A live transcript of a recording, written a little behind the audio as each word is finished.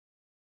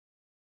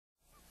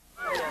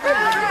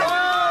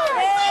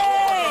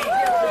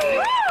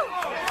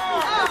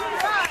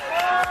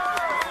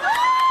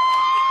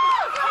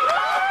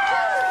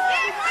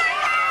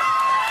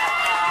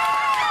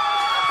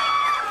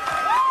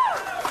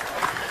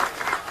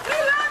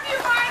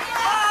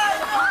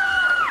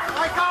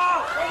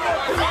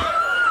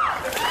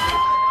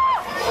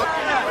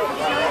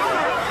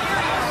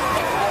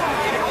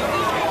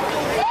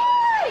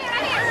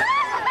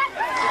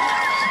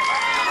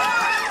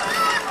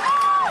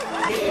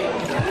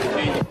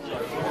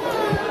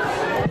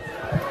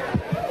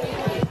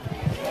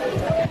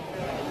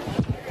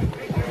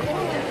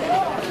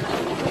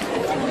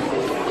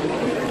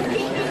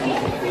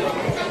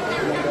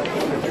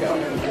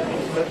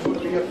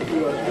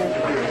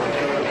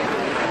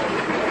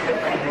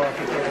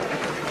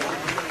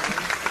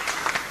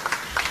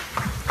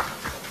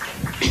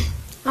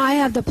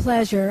have the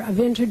pleasure of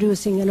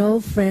introducing an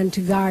old friend to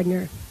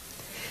Gardner.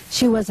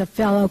 She was a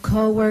fellow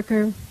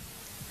co-worker,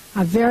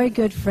 a very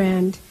good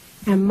friend,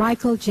 and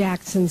Michael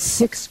Jackson's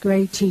 6th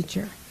grade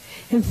teacher.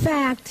 In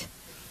fact,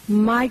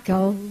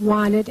 Michael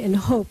wanted and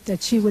hoped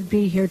that she would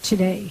be here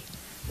today.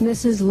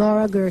 Mrs.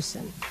 Laura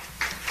Gerson.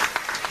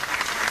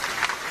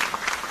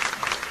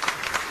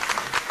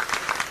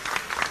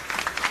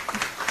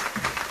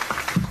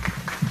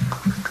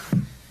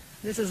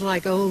 This is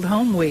like old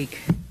home week.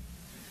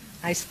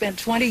 I spent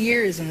 20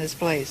 years in this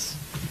place.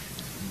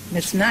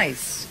 It's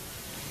nice.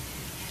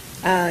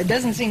 It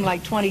doesn't seem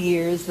like 20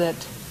 years that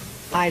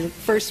I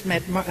first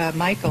met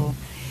Michael.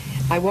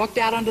 I walked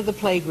out onto the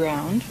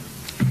playground,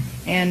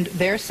 and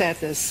there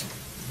sat this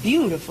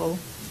beautiful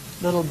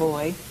little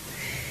boy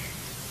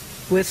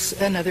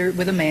with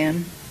a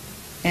man,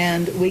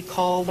 and we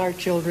called our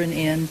children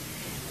in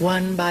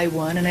one by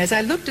one. And as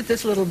I looked at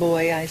this little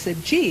boy, I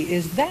said, "Gee,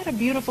 is that a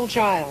beautiful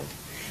child?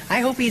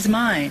 I hope he's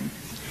mine."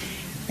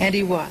 And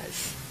he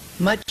was,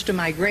 much to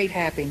my great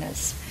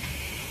happiness.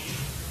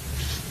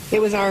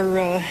 It was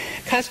our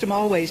custom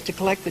always to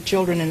collect the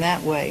children in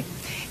that way.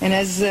 And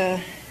as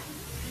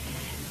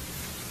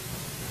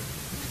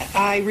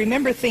I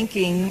remember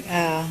thinking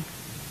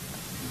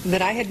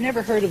that I had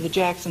never heard of the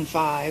Jackson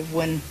 5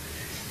 when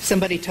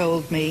somebody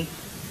told me,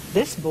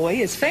 "This boy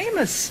is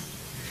famous."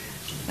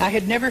 I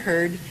had never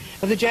heard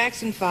of the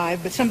Jackson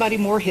 5, but somebody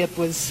more hip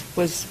was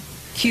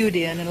cued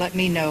in and let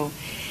me know.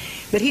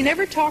 But he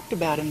never talked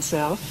about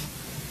himself,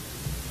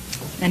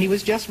 and he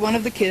was just one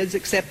of the kids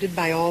accepted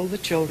by all the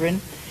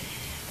children,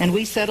 and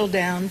we settled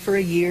down for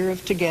a year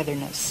of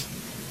togetherness.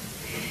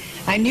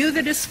 I knew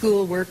that his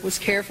schoolwork was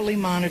carefully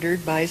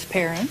monitored by his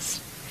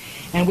parents,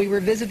 and we were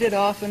visited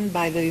often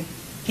by the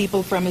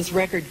people from his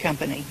record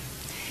company.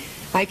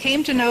 I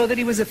came to know that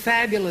he was a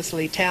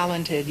fabulously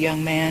talented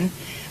young man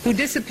who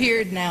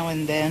disappeared now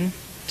and then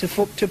to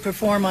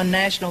perform on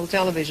national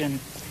television.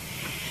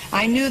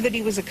 I knew that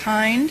he was a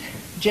kind,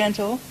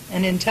 gentle,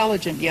 and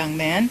intelligent young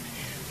man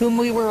whom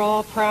we were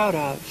all proud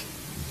of.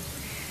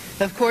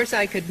 Of course,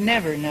 I could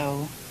never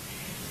know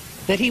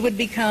that he would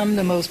become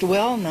the most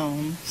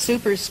well-known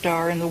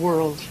superstar in the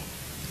world,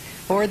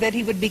 or that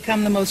he would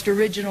become the most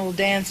original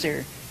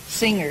dancer,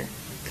 singer,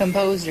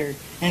 composer,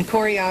 and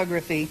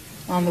choreographer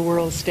on the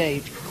world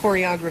stage.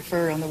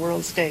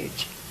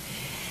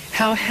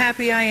 How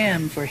happy I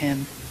am for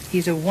him.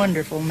 He's a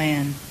wonderful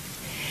man.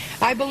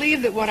 I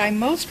believe that what I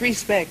most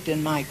respect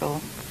in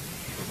Michael,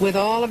 with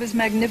all of his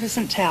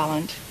magnificent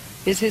talent,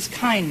 is his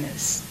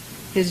kindness,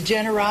 his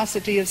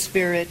generosity of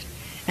spirit,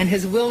 and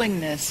his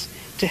willingness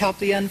to help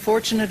the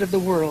unfortunate of the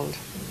world.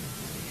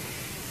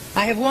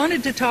 I have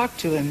wanted to talk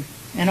to him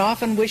and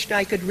often wished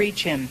I could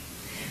reach him,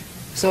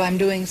 so I'm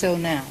doing so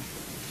now.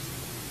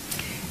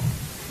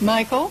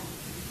 Michael,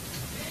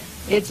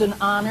 it's an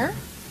honor.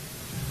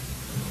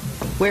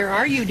 Where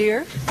are you,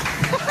 dear?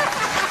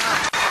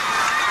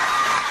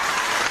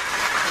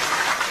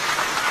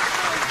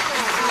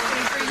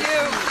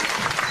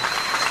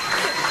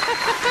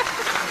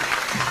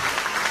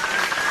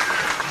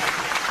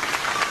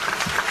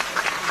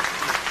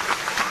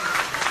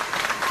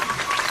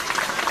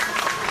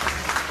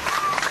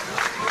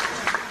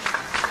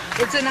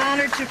 It's an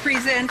honor to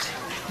present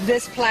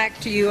this plaque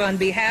to you on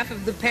behalf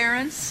of the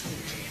parents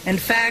and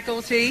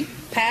faculty,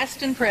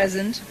 past and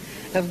present,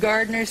 of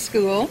Gardner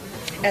School,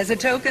 as a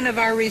token of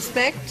our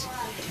respect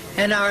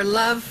and our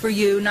love for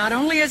you, not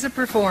only as a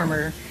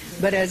performer,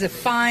 but as a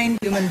fine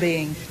human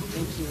being.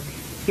 Thank you.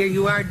 Here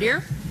you are,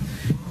 dear.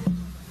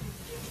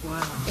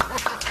 Wow.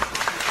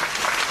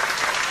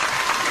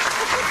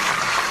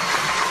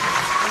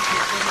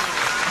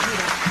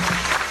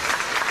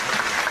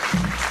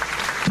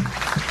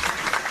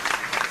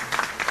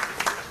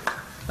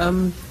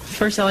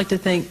 First, I'd like to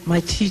thank my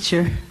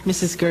teacher,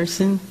 Mrs.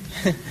 Gerson,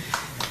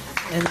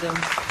 and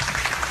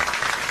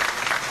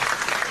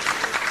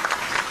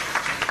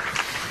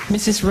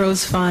Mrs.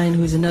 Rose Fine,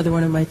 who's another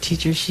one of my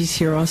teachers. She's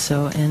here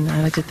also, and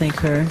I'd like to thank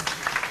her.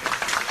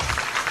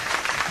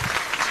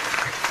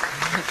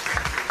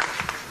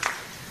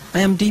 I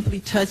am deeply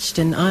touched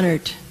and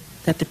honored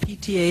that the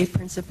PTA,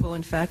 principal,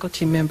 and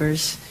faculty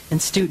members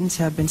and students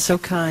have been so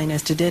kind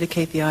as to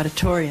dedicate the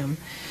auditorium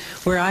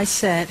where I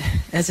sat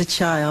as a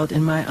child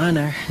in my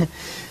honor.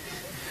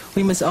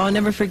 We must all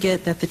never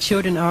forget that the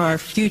children are our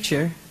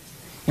future,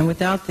 and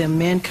without them,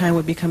 mankind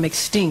would become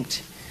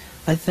extinct.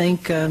 I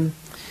thank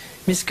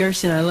Miss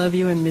Gerson, I love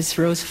you, and Miss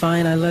Rose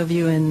Fine, I love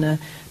you, and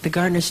the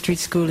Gardner Street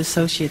School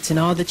Associates, and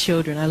all the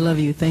children, I love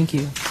you. Thank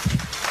you.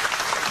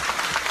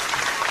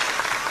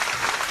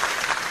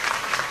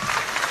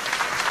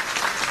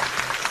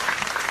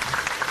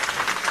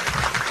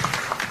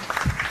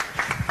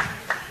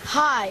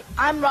 Hi,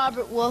 I'm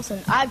Robert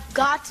Wilson. I've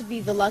got to be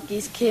the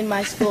luckiest kid in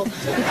my school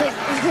because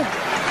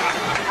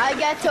I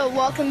get to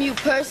welcome you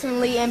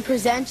personally and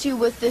present you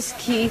with this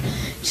key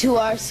to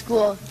our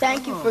school.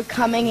 Thank you for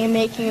coming and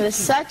making this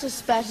such a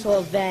special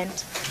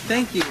event.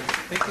 Thank you.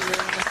 Thank you very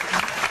much.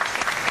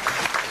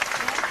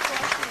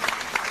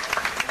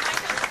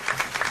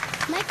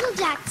 Michael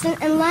Jackson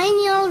Jackson and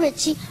Lionel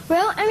Richie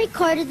wrote and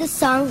recorded the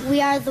song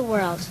We Are the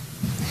World.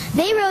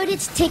 They wrote it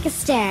to take a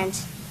stand.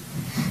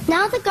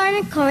 Now the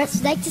Gardner Chorus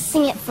would like to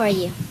sing it for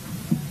you.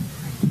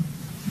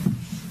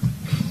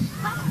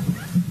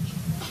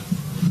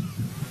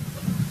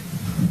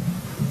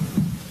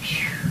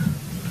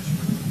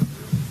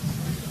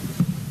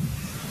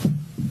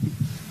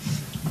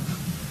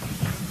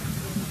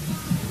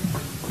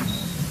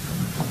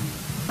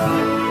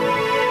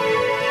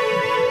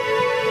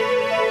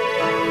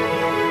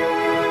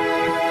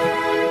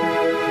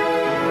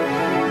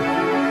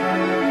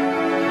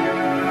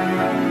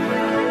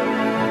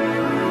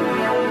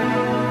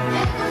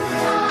 Take a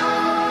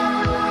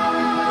song.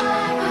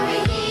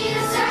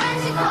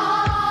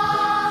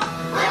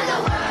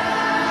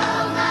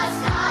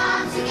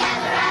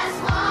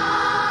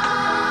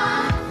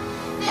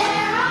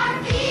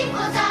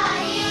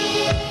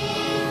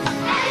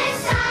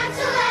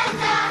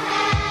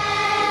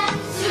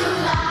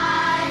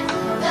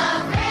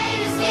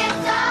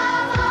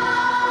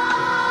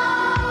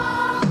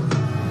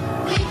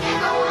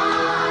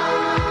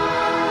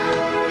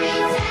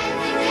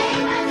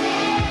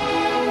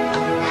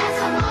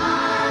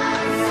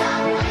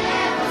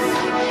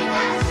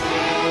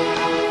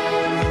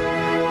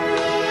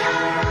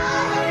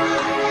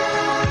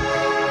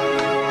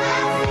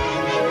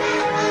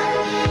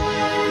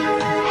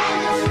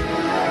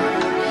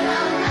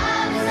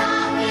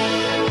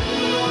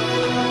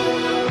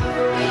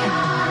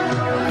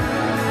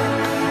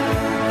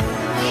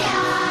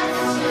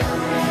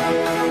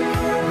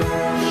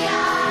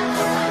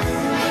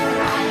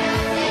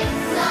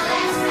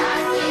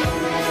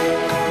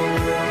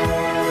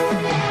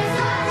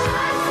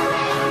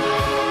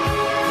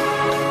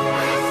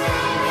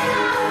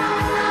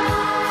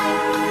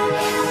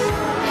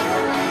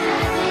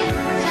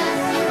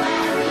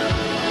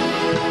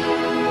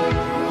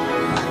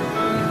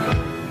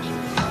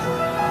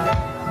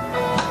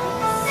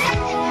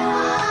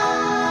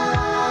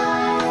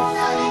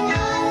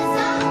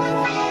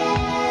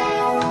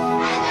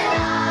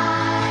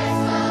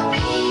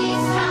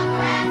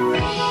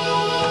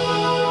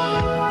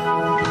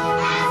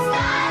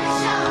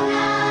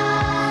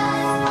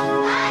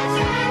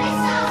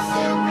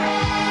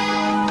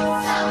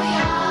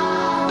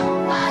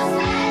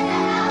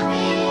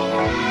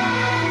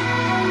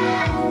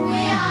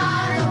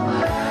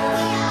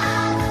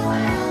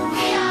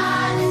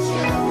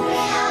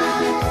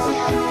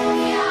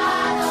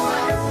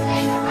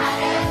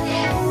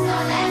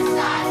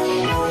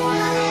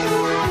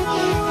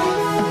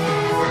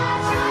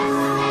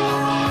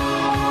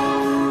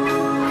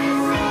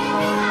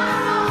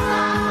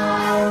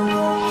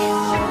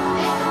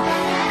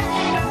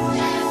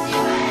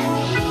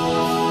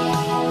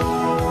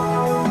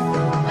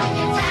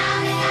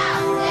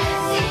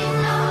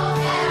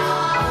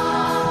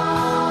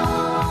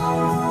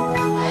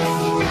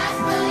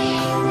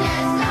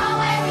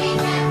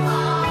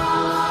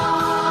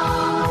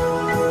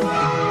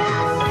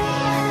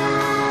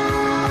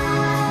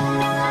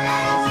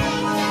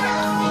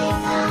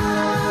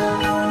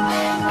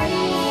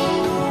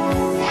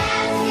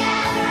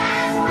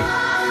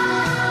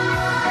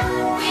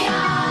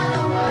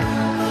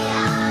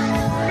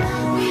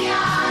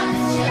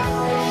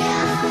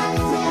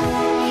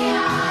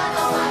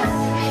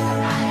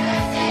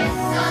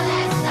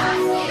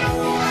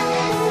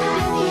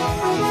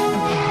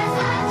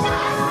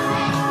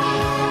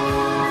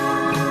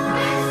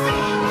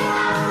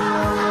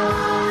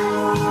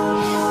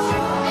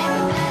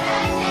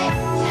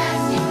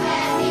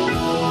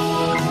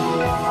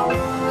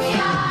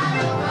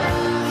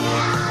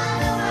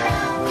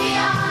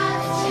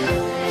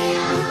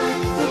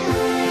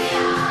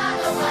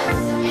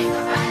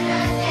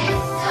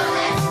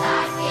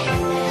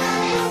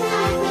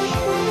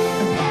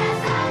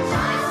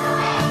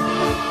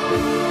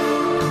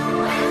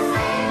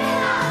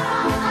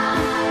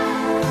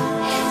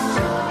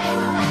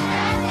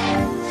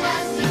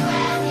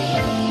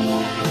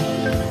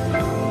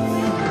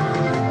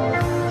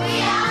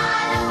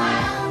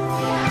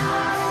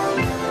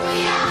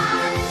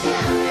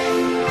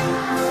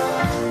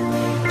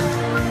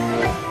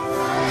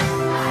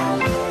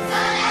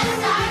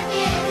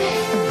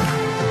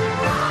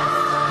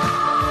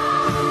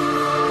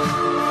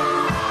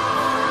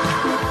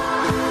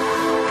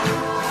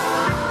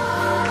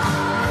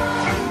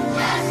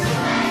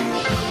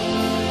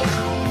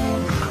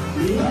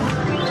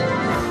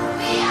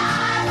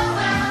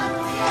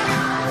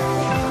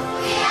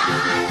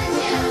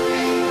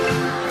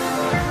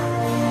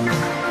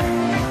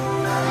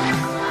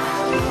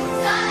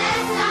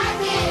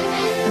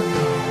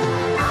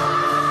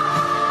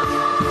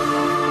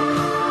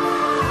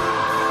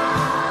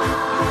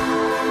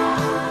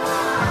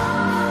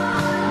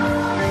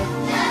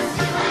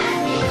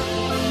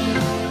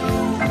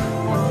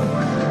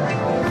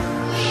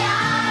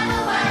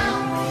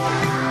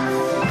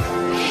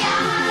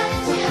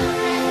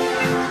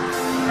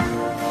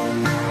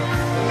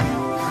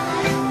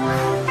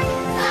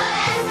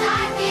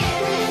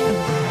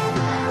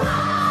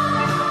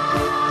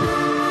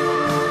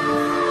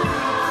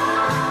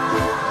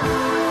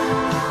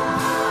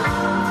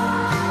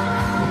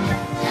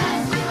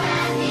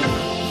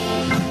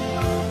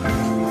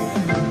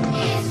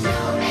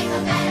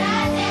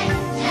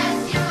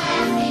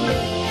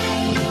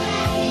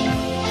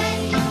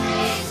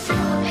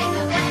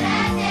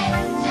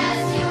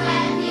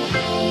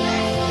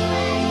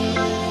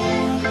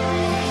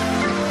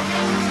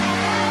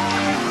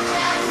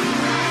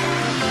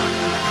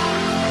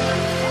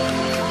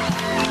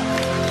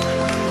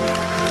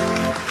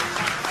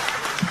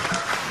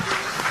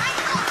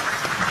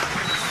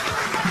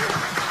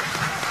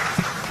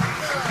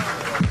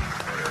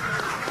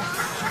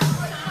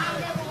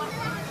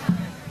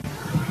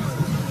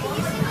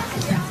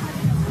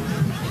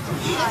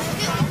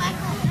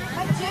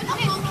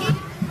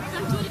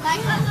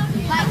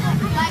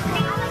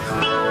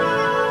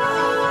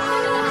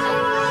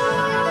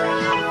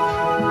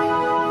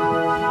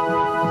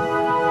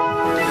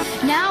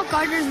 Now,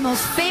 Gardner's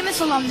most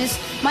famous alumnus,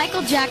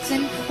 Michael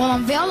Jackson, will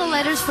unveil the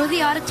letters for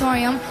the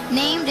auditorium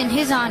named in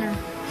his honor.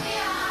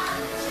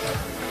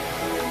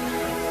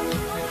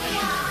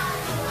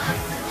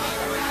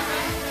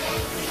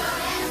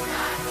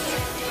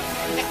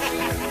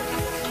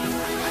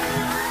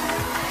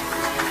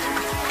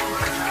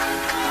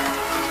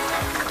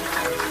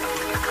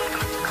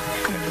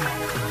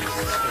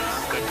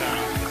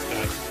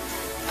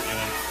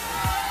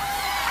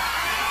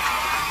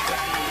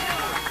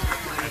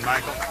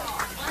 Michael.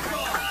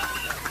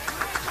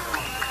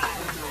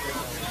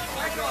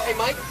 Hey,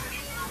 Mike.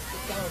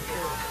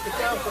 Get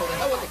down for me.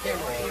 How about the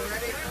camera? Are you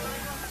ready?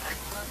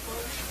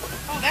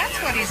 Oh, that's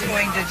what he's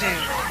going to do.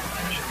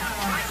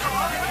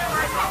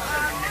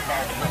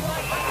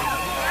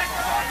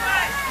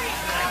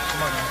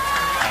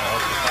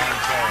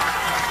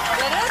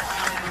 Did it?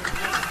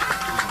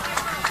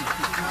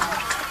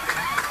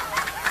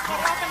 What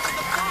happened to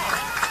the phone?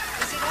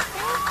 Is it up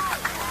there?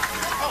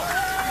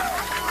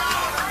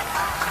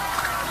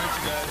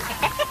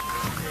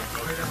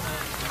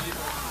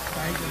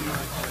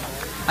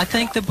 I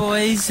thank the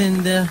boys and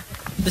the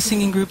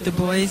singing group, the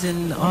boys,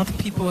 and all the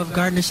people of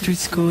Gardner Street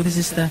School. This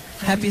is the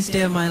happiest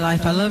day of my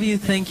life. I love you.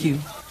 Thank you.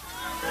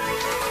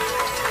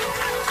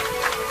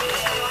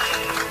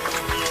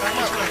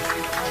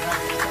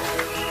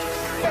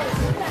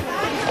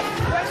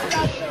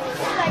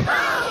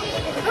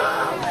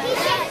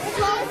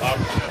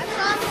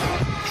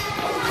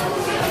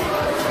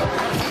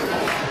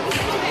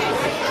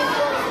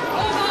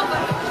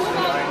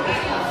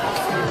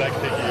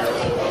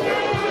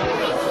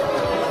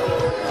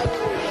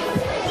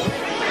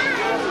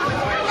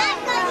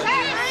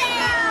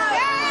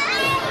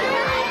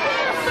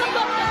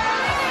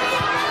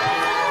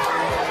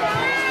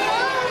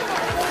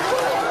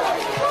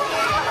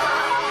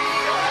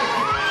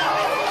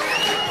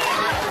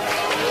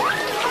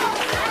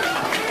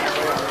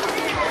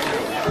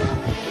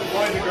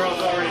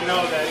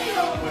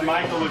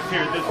 Michael was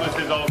here, this was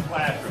his old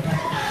classroom.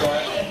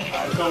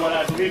 So what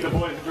I believe the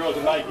boys and girls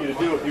would like you to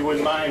do, if you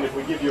wouldn't mind, if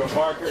we give you a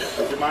marker,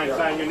 would you mind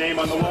signing your name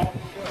on the wall?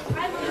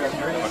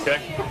 Okay.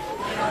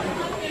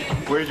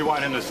 Where do you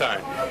want him to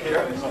sign?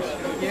 Here.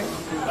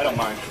 I don't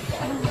mind.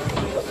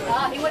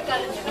 He would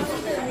got it.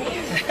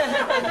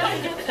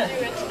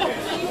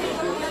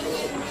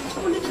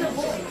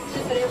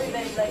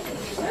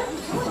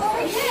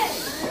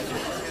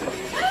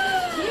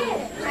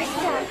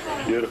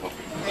 Beautiful.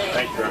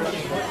 Thank you very much.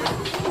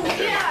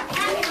 Okay.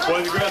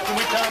 Boys and girls, can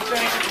we come?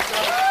 Thank you.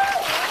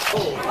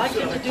 I'd like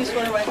to introduce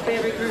one of my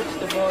favorite groups,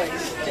 the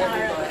boys. To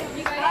everybody.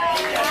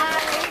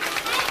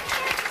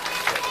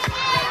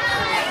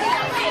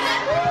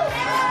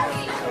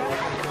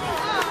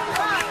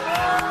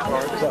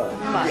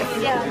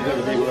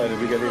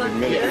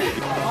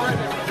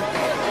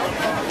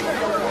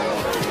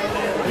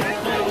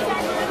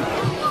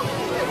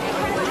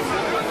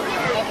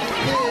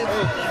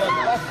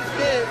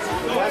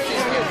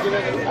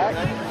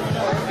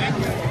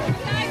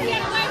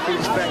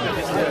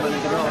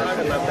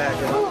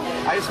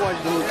 I just wanted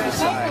you to move to the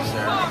side,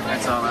 sir.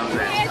 That's all I'm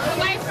saying.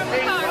 Away from the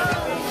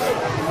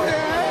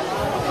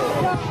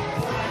car.